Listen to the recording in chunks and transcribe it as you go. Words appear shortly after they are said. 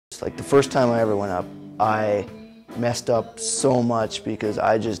chorus. Like the first time I ever went up, I messed up so much because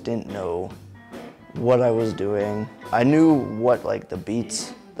I just didn't know what I was doing. I knew what like the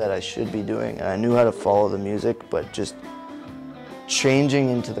beats that I should be doing, and I knew how to follow the music, but just changing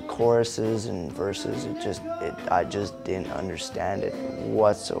into the choruses and verses, I just didn't understand it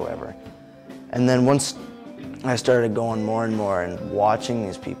whatsoever. And then once I started going more and more and watching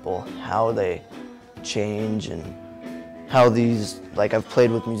these people, how they change and how these, like I've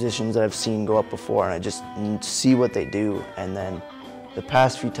played with musicians that I've seen go up before, and I just see what they do. And then the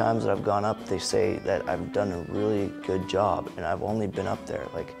past few times that I've gone up, they say that I've done a really good job, and I've only been up there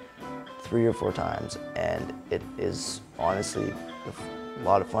like 3 or 4 times, and it is honestly a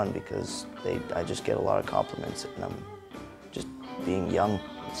lot of fun because I just get a lot of compliments, and I'm just being young.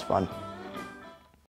 It's fun.